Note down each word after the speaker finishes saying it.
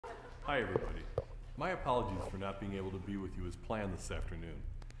Hi everybody. My apologies for not being able to be with you as planned this afternoon.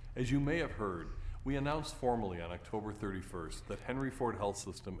 As you may have heard, we announced formally on October 31st that Henry Ford Health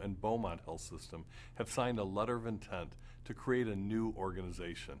System and Beaumont Health System have signed a letter of intent to create a new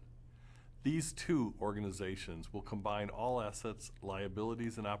organization. These two organizations will combine all assets,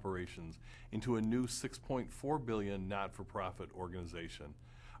 liabilities, and operations into a new $6.4 billion not-for-profit organization.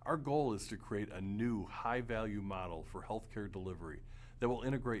 Our goal is to create a new high-value model for healthcare delivery that will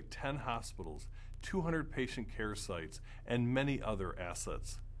integrate 10 hospitals, 200 patient care sites, and many other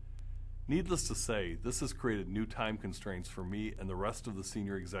assets. Needless to say, this has created new time constraints for me and the rest of the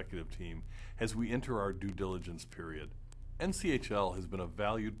senior executive team as we enter our due diligence period. NCHL has been a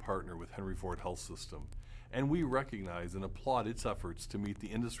valued partner with Henry Ford Health System, and we recognize and applaud its efforts to meet the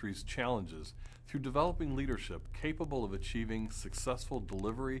industry's challenges through developing leadership capable of achieving successful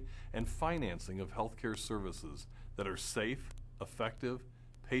delivery and financing of healthcare services that are safe, effective,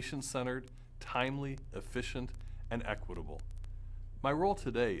 patient-centered, timely, efficient, and equitable. My role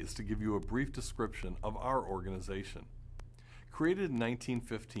today is to give you a brief description of our organization. Created in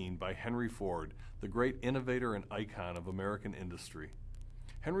 1915 by Henry Ford, the great innovator and icon of American industry,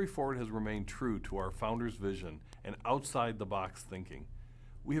 Henry Ford has remained true to our founder's vision and outside-the-box thinking.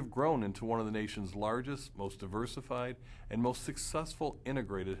 We have grown into one of the nation's largest, most diversified, and most successful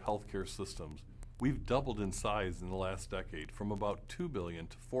integrated healthcare systems. We've doubled in size in the last decade, from about $2 billion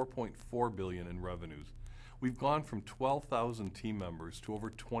to $4.4 billion in revenues. We've gone from 12,000 team members to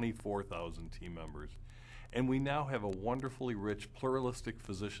over 24,000 team members. And we now have a wonderfully rich pluralistic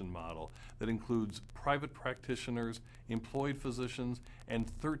physician model that includes private practitioners, employed physicians, and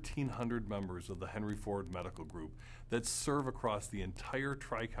 1,300 members of the Henry Ford Medical Group that serve across the entire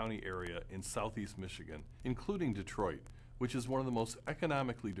Tri-County area in Southeast Michigan, including Detroit, which is one of the most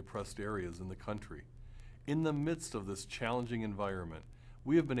economically depressed areas in the country. In the midst of this challenging environment,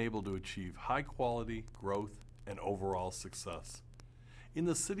 we have been able to achieve high quality, growth, and overall success. In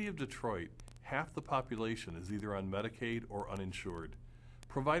the city of Detroit, half the population is either on Medicaid or uninsured.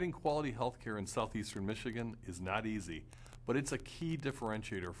 Providing quality health care in southeastern Michigan is not easy, but it's a key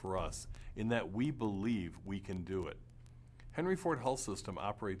differentiator for us in that we believe we can do it. Henry Ford Health System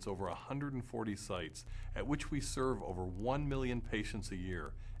operates over 140 sites at which we serve over 1 million patients a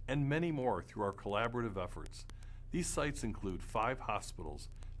year and many more through our collaborative efforts. These sites include 5 hospitals,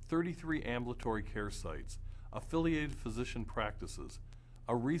 33 ambulatory care sites, affiliated physician practices,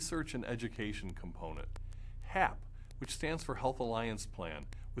 a research and education component, HAP, which stands for Health Alliance Plan,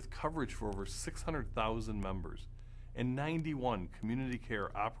 with coverage for over 600,000 members, and 91 community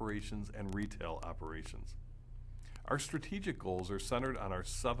care operations and retail operations. Our strategic goals are centered on our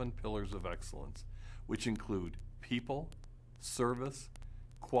 7 pillars of excellence, which include people, service,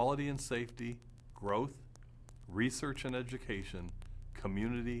 quality and safety, growth, research and education,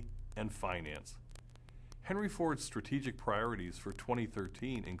 community, and finance. Henry Ford's strategic priorities for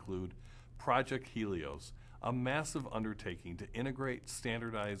 2013 include Project Helios, a massive undertaking to integrate,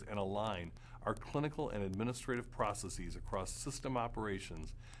 standardize, and align our clinical and administrative processes across system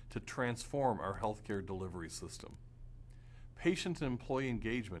operations to transform our healthcare delivery system. Patient and employee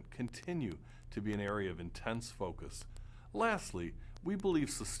engagement continue to be an area of intense focus. Lastly, we believe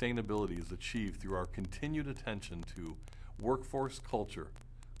sustainability is achieved through our continued attention to workforce culture,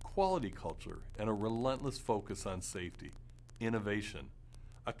 quality culture, and a relentless focus on safety, innovation,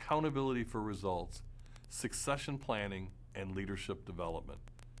 accountability for results, succession planning, and leadership development.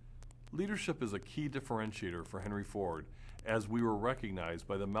 Leadership is a key differentiator for Henry Ford, as we were recognized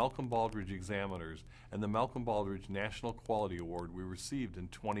by the Malcolm Baldrige Examiners and the Malcolm Baldrige National Quality Award we received in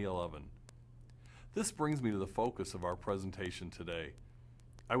 2011. This brings me to the focus of our presentation today.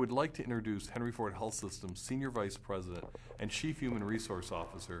 I would like to introduce Henry Ford Health System's Senior Vice President and Chief Human Resource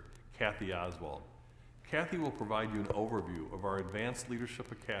Officer, Kathy Oswald. Kathy will provide you an overview of our advanced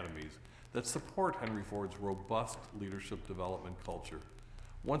leadership academies that support Henry Ford's robust leadership development culture.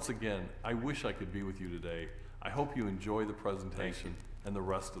 Once again, I wish I could be with you today. I hope you enjoy the presentation and the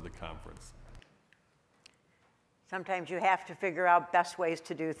rest of the conference. Sometimes you have to figure out best ways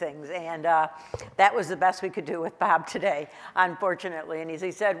to do things, and that was the best we could do with Bob today, unfortunately. And as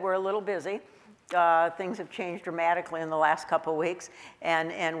he said, we're a little busy. Things have changed dramatically in the last couple of weeks,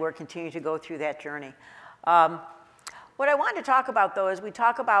 and we're continuing to go through that journey. What I want to talk about, though, is we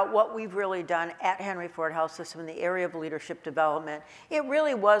talk about what we've really done at Henry Ford Health System in the area of leadership development. It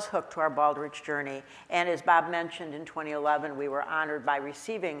really was hooked to our Baldrige journey, and as Bob mentioned, in 2011, we were honored by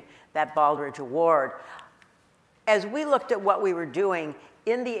receiving that Baldrige Award. As we looked at what we were doing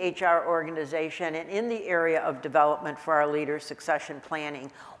in the HR organization and in the area of development for our leaders, succession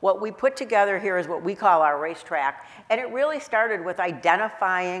planning, what we put together here is what we call our racetrack. And it really started with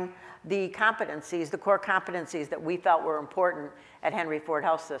identifying the competencies, the core competencies that we felt were important at Henry Ford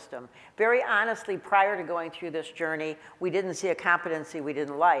Health System. Very honestly, prior to going through this journey, we didn't see a competency we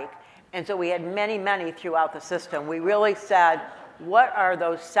didn't like. And so we had many, many throughout the system. We really said, what are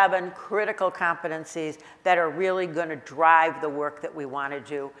those 7 critical competencies that are really going to drive the work that we want to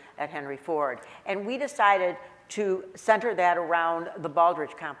do at Henry Ford? And we decided to center that around the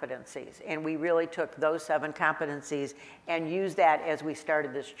Baldrige competencies. And we really took those 7 competencies and used that as we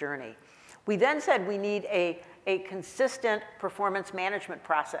started this journey. We then said we need a consistent performance management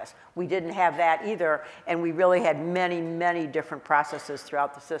process. We didn't have that either, and we really had many, many different processes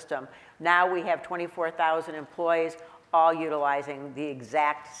throughout the system. Now we have 24,000 employees, all utilizing the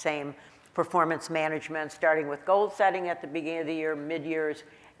exact same performance management, starting with goal setting at the beginning of the year, mid-years,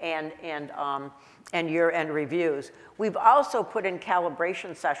 and year-end reviews. We've also put in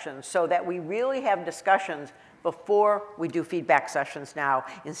calibration sessions so that we really have discussions before we do feedback sessions now,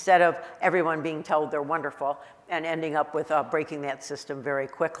 instead of everyone being told they're wonderful and ending up with breaking that system very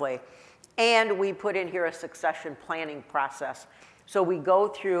quickly. And we put in here a succession planning process. So we go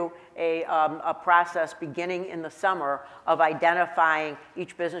through a process beginning in the summer of identifying,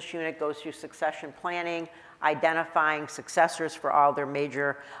 each business unit goes through succession planning, identifying successors for all their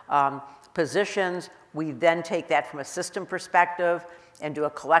major positions. We then take that from a system perspective and do a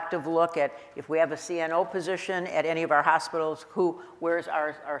collective look at, if we have a CNO position at any of our hospitals, where's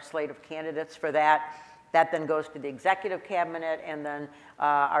our slate of candidates for that? That then goes to the executive cabinet, and then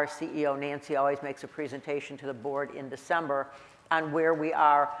our CEO, Nancy, always makes a presentation to the board in December on where we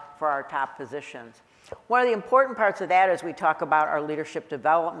are for our top positions. One of the important parts of that, as we talk about our leadership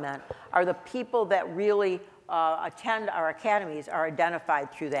development, are the people that really attend our academies are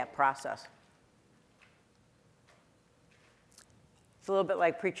identified through that process. It's a little bit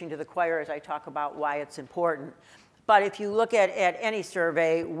like preaching to the choir as I talk about why it's important. But if you look at any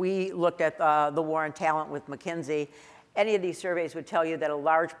survey, we looked at the war on talent with McKinsey. Any of these surveys would tell you that a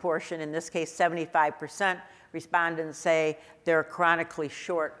large portion, in this case 75%, respondents say they're chronically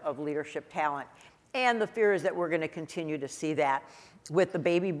short of leadership talent. And the fear is that we're going to continue to see that. With the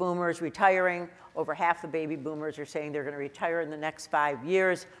baby boomers retiring, over half the baby boomers are saying they're going to retire in the next 5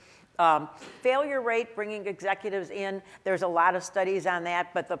 years. Failure rate, bringing executives in, there's a lot of studies on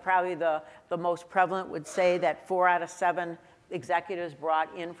that, but probably the most prevalent would say that 4 out of 7 executives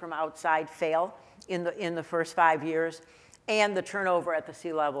brought in from outside fail in the first 5 years. And the turnover at the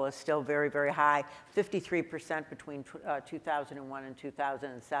C-level is still very, very high, 53% between 2001 and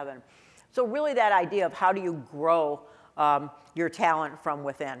 2007. So really that idea of how do you grow your talent from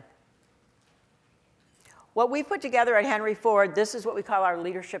within. What we put together at Henry Ford, this is what we call our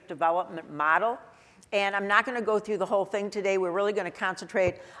leadership development model. And I'm not going to go through the whole thing today. We're really going to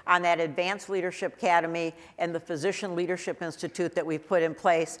concentrate on that Advanced Leadership Academy and the Physician Leadership Institute that we've put in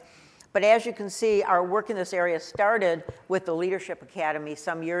place. But as you can see, our work in this area started with the Leadership Academy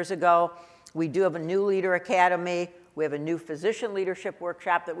some years ago. We do have a new Leader Academy. We have a new Physician Leadership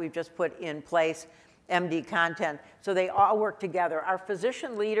Workshop that we've just put in place, MD content. So they all work together. Our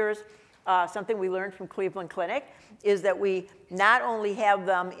physician leaders, something we learned from Cleveland Clinic, is that we not only have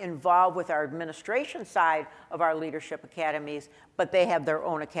them involved with our administration side of our leadership academies, but they have their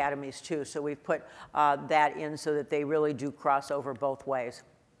own academies too. So we've put that in so that they really do cross over both ways.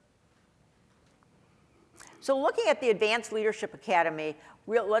 So looking at the Advanced Leadership Academy,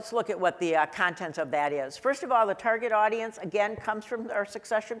 let's look at what the content of that is. First of all, the target audience, again, comes from our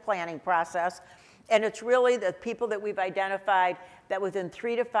succession planning process. And it's really the people that we've identified that within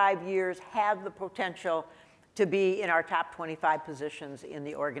 3 to 5 years have the potential to be in our top 25 positions in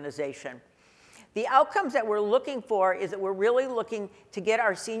the organization. The outcomes that we're looking for is that we're really looking to get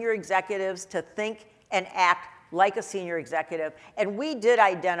our senior executives to think and act like a senior executive. And we did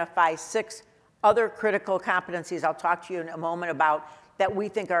identify 6 other critical competencies I'll talk to you in a moment about that we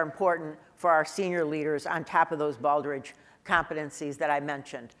think are important for our senior leaders on top of those Baldrige competencies that I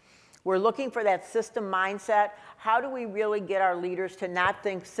mentioned. We're looking for that system mindset. How do we really get our leaders to not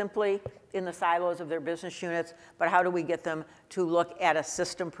think simply in the silos of their business units, but how do we get them to look at a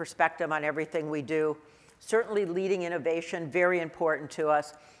system perspective on everything we do? Certainly leading innovation, very important to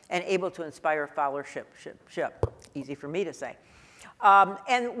us, and able to inspire followership. Easy for me to say.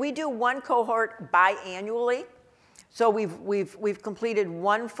 And we do one cohort biannually. So we've completed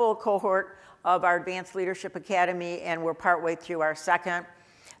one full cohort of our Advanced Leadership Academy, and we're partway through our second.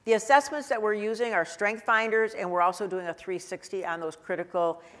 The assessments that we're using are strength finders, and we're also doing a 360 on those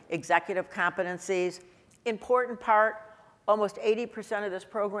critical executive competencies. Important part, almost 80% of this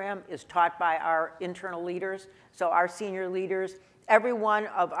program is taught by our internal leaders, so our senior leaders. Every one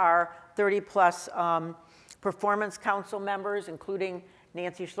of our 30-plus Performance Council members, including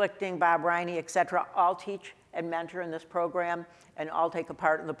Nancy Schlichting, Bob Riney, et cetera, all teach and mentor in this program and all take a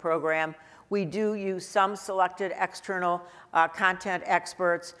part in the program. We do use some selected external content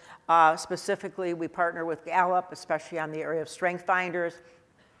experts. Specifically, we partner with Gallup, especially on the area of strength finders.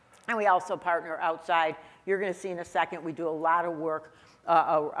 And we also partner outside. You're going to see in a second, we do a lot of work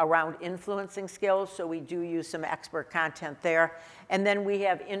around influencing skills, so we do use some expert content there. And then we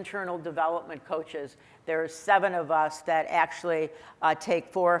have internal development coaches. There's 7 of us that actually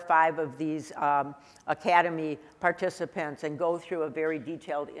take 4 or 5 of these academy participants and go through a very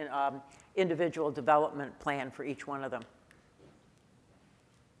detailed individual development plan for each one of them.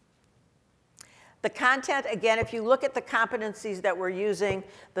 The content, again, if you look at the competencies that we're using,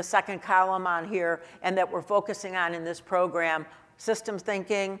 the second column on here, and that we're focusing on in this program, systems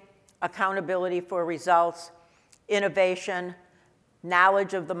thinking, accountability for results, innovation,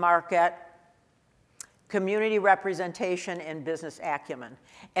 knowledge of the market, community representation, and business acumen.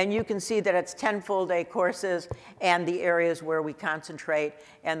 And you can see that it's 10 full-day courses and the areas where we concentrate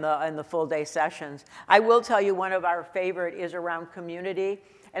and the full-day sessions. I will tell you one of our favorite is around community.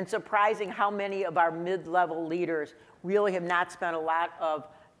 And surprising how many of our mid-level leaders really have not spent a lot of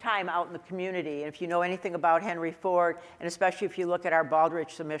time out in the community. And if you know anything about Henry Ford, and especially if you look at our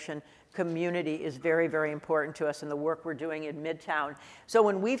Baldrige submission, community is very, very important to us in the work we're doing in Midtown. So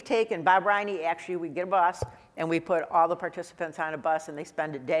when we've taken, Bob Riney, actually we get a bus and we put all the participants on a bus and they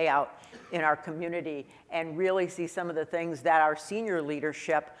spend a day out in our community and really see some of the things that our senior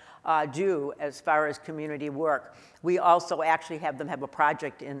leadership do as far as community work. We also actually have them have a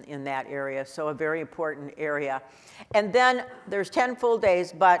project in that area, so a very important area. And then there's 10 full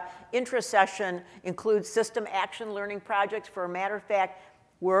days, but intra-session includes system action learning projects. For a matter of fact,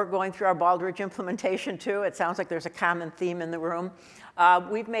 we're going through our Baldrige implementation too. It sounds like there's a common theme in the room.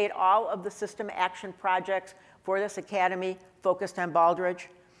 We've made all of the system action projects for this academy focused on Baldrige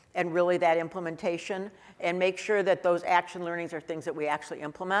and really that implementation, and make sure that those action learnings are things that we actually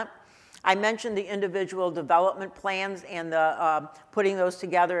implement. I mentioned the individual development plans and the putting those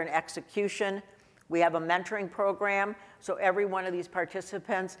together in execution. We have a mentoring program, so every one of these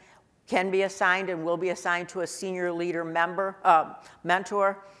participants can be assigned and will be assigned to a senior leader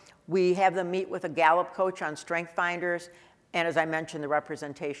mentor. We have them meet with a Gallup coach on strength finders, and as I mentioned, the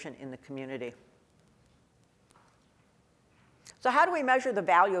representation in the community. So how do we measure the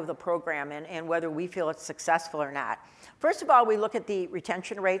value of the program and whether we feel it's successful or not? First of all, we look at the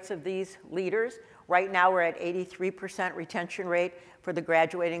retention rates of these leaders. Right now, we're at 83% retention rate for the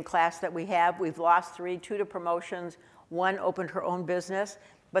graduating class that we have. We've lost 3, 2 to promotions, 1 opened her own business.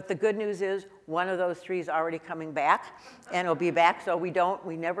 But the good news is one of those 3 is already coming back, and it'll be back. So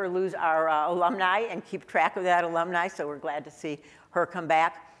we never lose our alumni and keep track of that alumni, so we're glad to see her come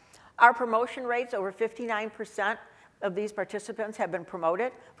back. Our promotion rates, over 59% of these participants have been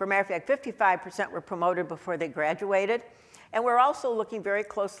promoted. For a matter of fact, 55% were promoted before they graduated. And we're also looking very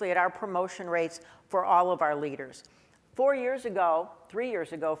closely at our promotion rates for all of our leaders. 3 years ago,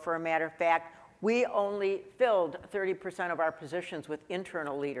 for a matter of fact, we only filled 30% of our positions with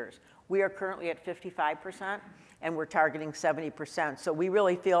internal leaders. We are currently at 55%, and we're targeting 70%. So we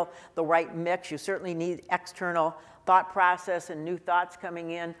really feel the right mix. You certainly need external thought process and new thoughts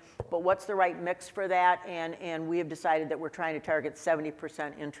coming in, but what's the right mix for that? And we have decided that we're trying to target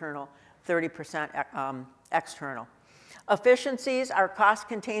 70% internal, 30% external. Efficiencies are cost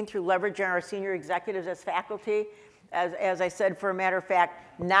contained through leveraging our senior executives as faculty. As I said, for a matter of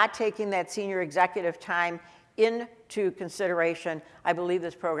fact, not taking that senior executive time into consideration, I believe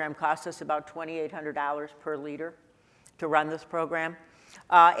this program costs us about $2,800 per leader to run this program.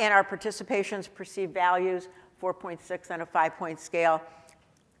 And our participation's perceived values, 4.6 on a 5-point scale.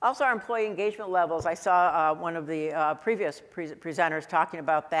 Also, our employee engagement levels. I saw one of the previous presenters talking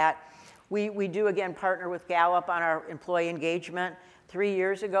about that. We do, again, partner with Gallup on our employee engagement. 4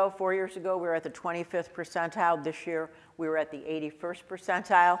 years ago, we were at the 25th percentile. This year, we were at the 81st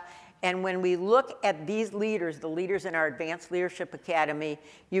percentile. And when we look at these leaders, the leaders in our Advanced Leadership Academy,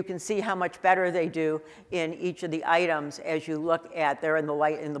 you can see how much better they do in each of the items as you look at, they're in the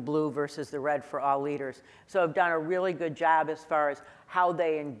light in the blue versus the red for all leaders. So have done a really good job as far as how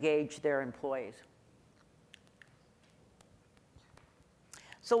they engage their employees.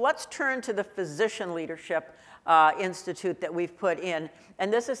 So let's turn to the Physician Leadership Institute that we've put in.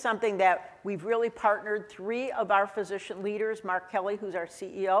 And this is something that we've really partnered 3 of our physician leaders, Mark Kelly, who's our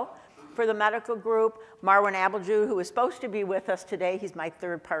CEO for the medical group, Marwan Abeljud, who is supposed to be with us today. He's my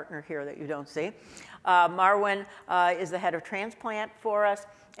 3rd partner here that you don't see. Marwan is the head of transplant for us,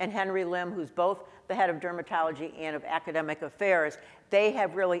 and Henry Lim, who's both the head of dermatology and of academic affairs. They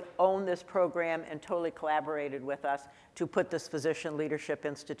have really owned this program and totally collaborated with us to put this Physician Leadership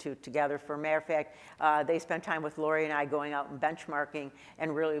Institute together. For a matter of fact, they spent time with Lori and I going out and benchmarking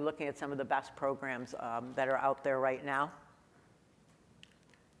and really looking at some of the best programs that are out there right now.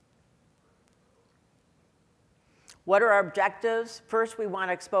 What are our objectives? First, we want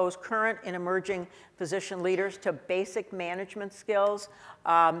to expose current and emerging physician leaders to basic management skills,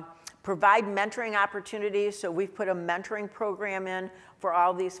 provide mentoring opportunities. So we've put a mentoring program in for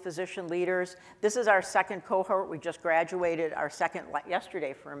all these physician leaders. This is our second cohort. We just graduated our second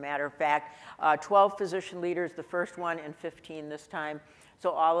yesterday, for a matter of fact. 12 physician leaders, the first one, and 15 this time.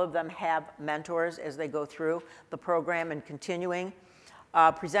 So all of them have mentors as they go through the program and continuing.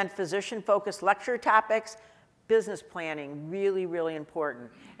 Present physician-focused lecture topics. Business planning, really, really important.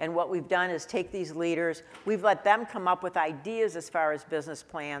 And what we've done is take these leaders, we've let them come up with ideas as far as business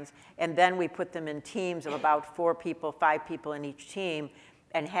plans, and then we put them in teams of about 4 people, 5 people in each team,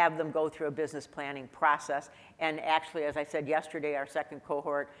 and have them go through a business planning process. And actually, as I said yesterday, our second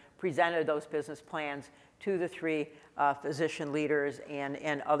cohort presented those business plans to the 3 physician leaders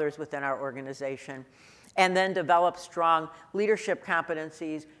and others within our organization. And then develop strong leadership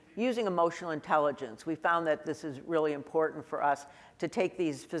competencies using emotional intelligence. We found that this is really important for us to take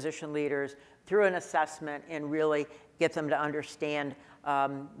these physician leaders through an assessment and really get them to understand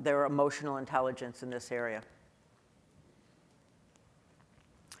their emotional intelligence in this area.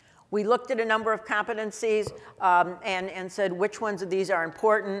 We looked at a number of competencies and said which ones of these are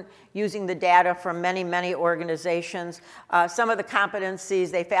important using the data from many, many organizations. Some of the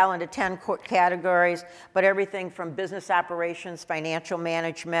competencies, they fall into 10 categories, but everything from business operations, financial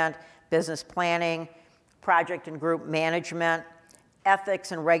management, business planning, project and group management,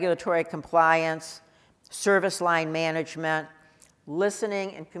 ethics and regulatory compliance, service line management,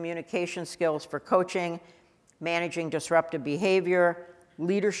 listening and communication skills for coaching, managing disruptive behavior,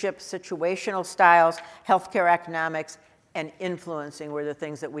 leadership, situational styles, healthcare economics, and influencing were the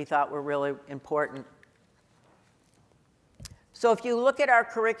things that we thought were really important. So if you look at our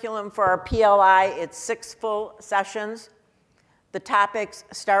curriculum for our PLI, it's 6 full sessions. The topics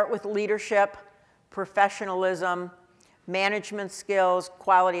start with leadership, professionalism, management skills,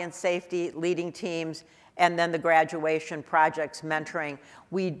 quality and safety, leading teams, and then the graduation projects, mentoring.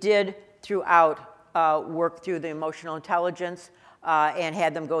 We did throughout work through the emotional intelligence and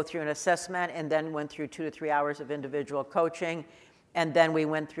had them go through an assessment, and then went through 2 to 3 hours of individual coaching, and then we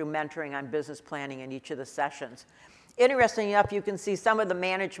went through mentoring on business planning in each of the sessions. Interesting enough, you can see some of the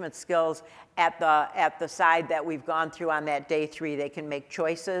management skills at the side that we've gone through on that day 3. They can make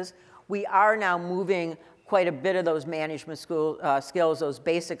choices. We are now moving quite a bit of those management skills, those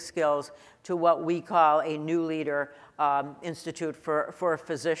basic skills, to what we call a new leader institute for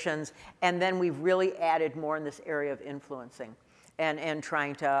physicians, and then we've really added more in this area of influencing. And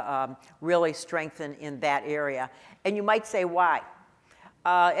trying to really strengthen in that area. And you might say, why?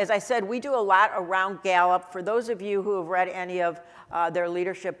 As I said, we do a lot around Gallup. For those of you who have read any of their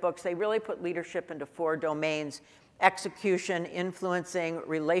leadership books, they really put leadership into 4 domains: execution, influencing,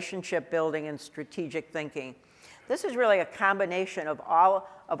 relationship building, and strategic thinking. This is really a combination of all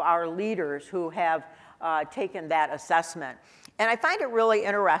of our leaders who have taken that assessment. And I find it really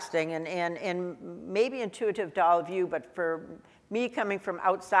interesting and maybe intuitive to all of you, but for me coming from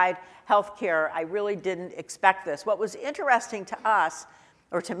outside healthcare, I really didn't expect this. What was interesting to us,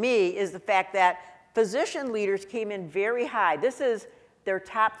 or to me, is the fact that physician leaders came in very high. This is their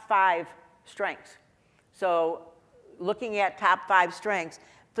top 5 strengths. So looking at top 5 strengths,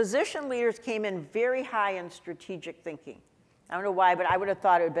 physician leaders came in very high in strategic thinking. I don't know why, but I would have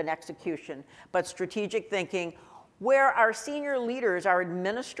thought it would have been execution. But strategic thinking, where our senior leaders, our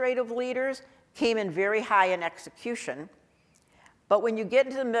administrative leaders, came in very high in execution. But when you get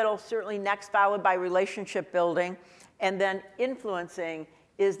into the middle, certainly next followed by relationship building, and then influencing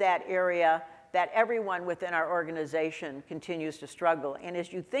is that area that everyone within our organization continues to struggle. And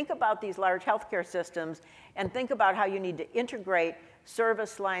as you think about these large healthcare systems and think about how you need to integrate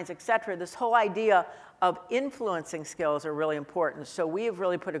service lines, et cetera, this whole idea of influencing skills are really important. So we have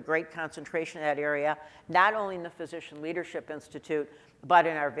really put a great concentration in that area, not only in the Physician Leadership Institute, but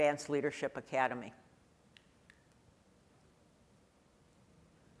in our Advanced Leadership Academy.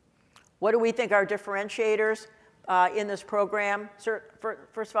 What do we think are differentiators in this program?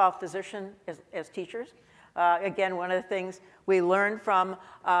 First of all, physician as teachers. Again, one of the things we learned from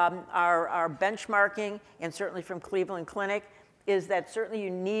our benchmarking, and certainly from Cleveland Clinic, is that certainly you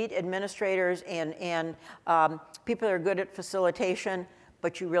need administrators and people that are good at facilitation,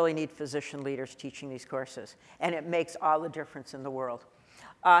 but you really need physician leaders teaching these courses. And it makes all the difference in the world.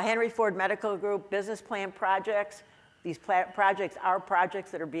 Henry Ford Medical Group, business plan projects, These projects are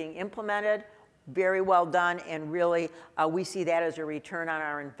projects that are being implemented, very well done, and really we see that as a return on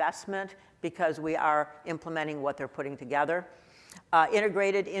our investment because we are implementing what they're putting together.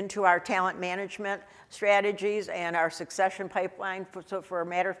 Integrated into our talent management strategies and our succession pipeline. So for a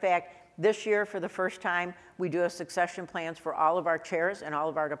matter of fact, this year, for the first time, we do have succession plans for all of our chairs and all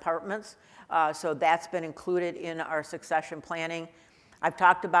of our departments. So that's been included in our succession planning. I've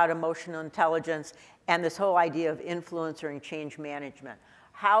talked about emotional intelligence and this whole idea of influencer and change management.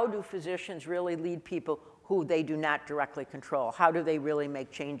 How do physicians really lead people who they do not directly control? How do they really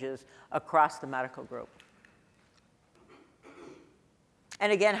make changes across the medical group?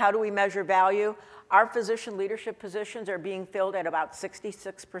 And again, how do we measure value? Our physician leadership positions are being filled at about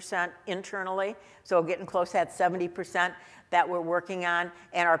 66% internally, so getting close to that 70% that we're working on,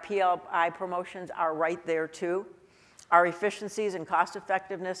 and our PLI promotions are right there too. Our efficiencies and cost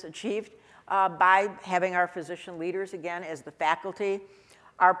effectiveness achieved by having our physician leaders, again, as the faculty.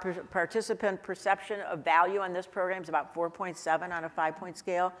 Our participant perception of value on this program is about 4.7 on a 5-point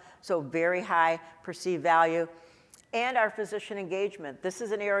scale, so very high perceived value. And our physician engagement. This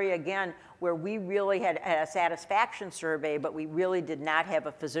is an area, again, where we really had a satisfaction survey, but we really did not have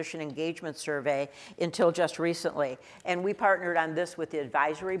a physician engagement survey until just recently. And we partnered on this with the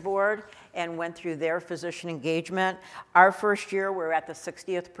advisory board and went through their physician engagement. Our first year, we're at the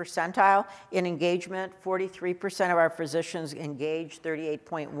 60th percentile in engagement. 43% of our physicians engaged,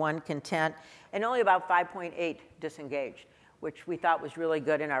 38.1 content, and only about 5.8 disengaged, which we thought was really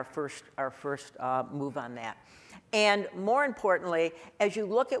good in our first move on that. And more importantly, as you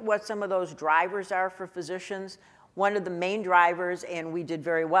look at what some of those drivers are for physicians, one of the main drivers, and we did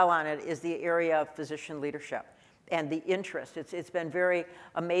very well on it, is the area of physician leadership and the interest. It's been very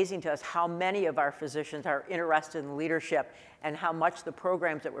amazing to us how many of our physicians are interested in leadership and how much the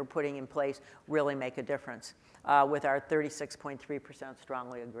programs that we're putting in place really make a difference, with our 36.3%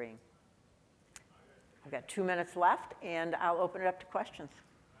 strongly agreeing. I've got 2 minutes left, and I'll open it up to questions.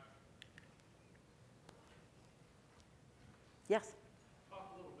 Yes?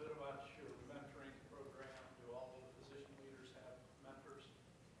 Talk a little bit about your mentoring program. Do all of the physician leaders have mentors?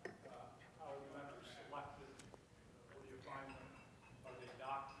 How are the mentors selected? Where do you find them? Are they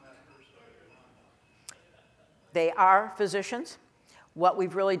doc mentors? They are physicians. What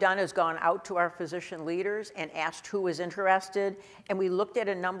we've really done is gone out to our physician leaders and asked who was interested, and we looked at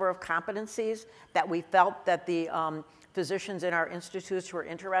a number of competencies that we felt that the physicians in our institutes were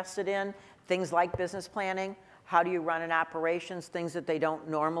interested in, things like business planning, how do you run an operations, things that they don't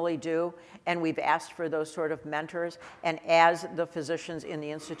normally do, and we've asked for those sort of mentors, and as the physicians in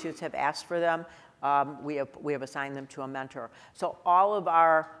the institutes have asked for them, we have assigned them to a mentor. So all of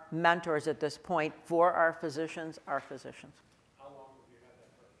our mentors at this point for our physicians are physicians. How long have you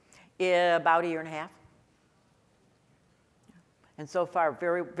had that for? About a year and a half. And so far,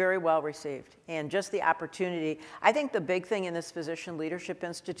 very, very well received. And just the opportunity. I think the big thing in this Physician Leadership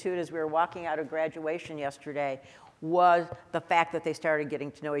Institute as we were walking out of graduation yesterday was the fact that they started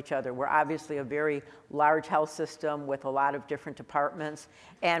getting to know each other. We're obviously a very large health system with a lot of different departments.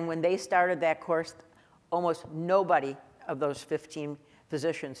 And when they started that course, almost nobody of those 15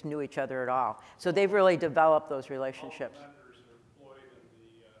 physicians knew each other at all. So they've really developed those relationships.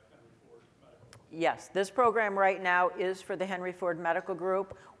 Yes, this program right now is for the Henry Ford Medical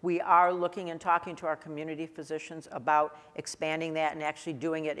Group. We are looking and talking to our community physicians about expanding that and actually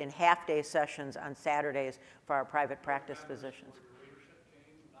doing it in half-day sessions on Saturdays for our private practice physicians.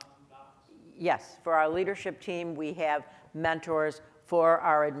 Yes, for our leadership team, we have mentors. For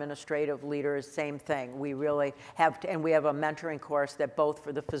our administrative leaders, same thing. We really have, and we have a mentoring course that both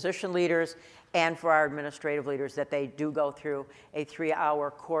for the physician leaders and for our administrative leaders that they do go through a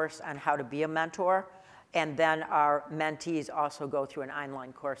 3-hour course on how to be a mentor. And then our mentees also go through an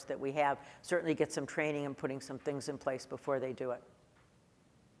online course that we have, certainly get some training and putting some things in place before they do it.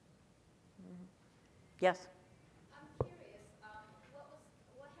 Yes? I'm curious,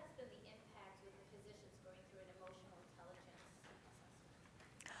 what has been the impact with the physicians going through an emotional intelligence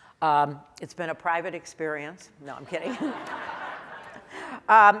assessment? It's been a private experience. No, I'm kidding.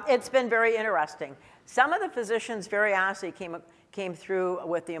 It's been very interesting. Some of the physicians, very honestly, came through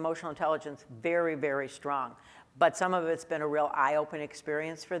with the emotional intelligence very, very strong. But some of it's been a real eye-opening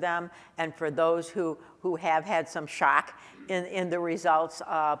experience for them. And for those who have had some shock in the results,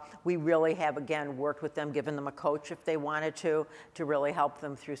 we really have, again, worked with them, given them a coach if they wanted to really help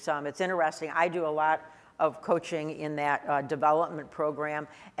them through some. It's interesting. I do a lot of coaching in that development program.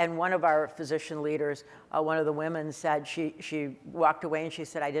 And one of our physician leaders, one of the women said, she walked away and she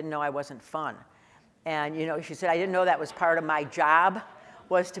said, I didn't know I wasn't fun. And you know, she said, I didn't know that was part of my job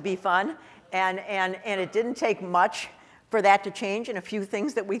was to be fun. And it didn't take much for that to change, and a few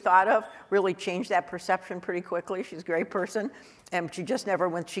things that we thought of really changed that perception pretty quickly. She's a great person, and she just never,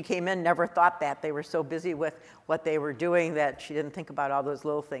 when she came in, never thought that. They were so busy with what they were doing that she didn't think about all those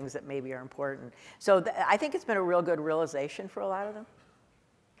little things that maybe are important. So I think it's been a real good realization for a lot of them.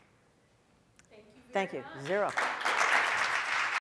 Thank you. Thank you. 0.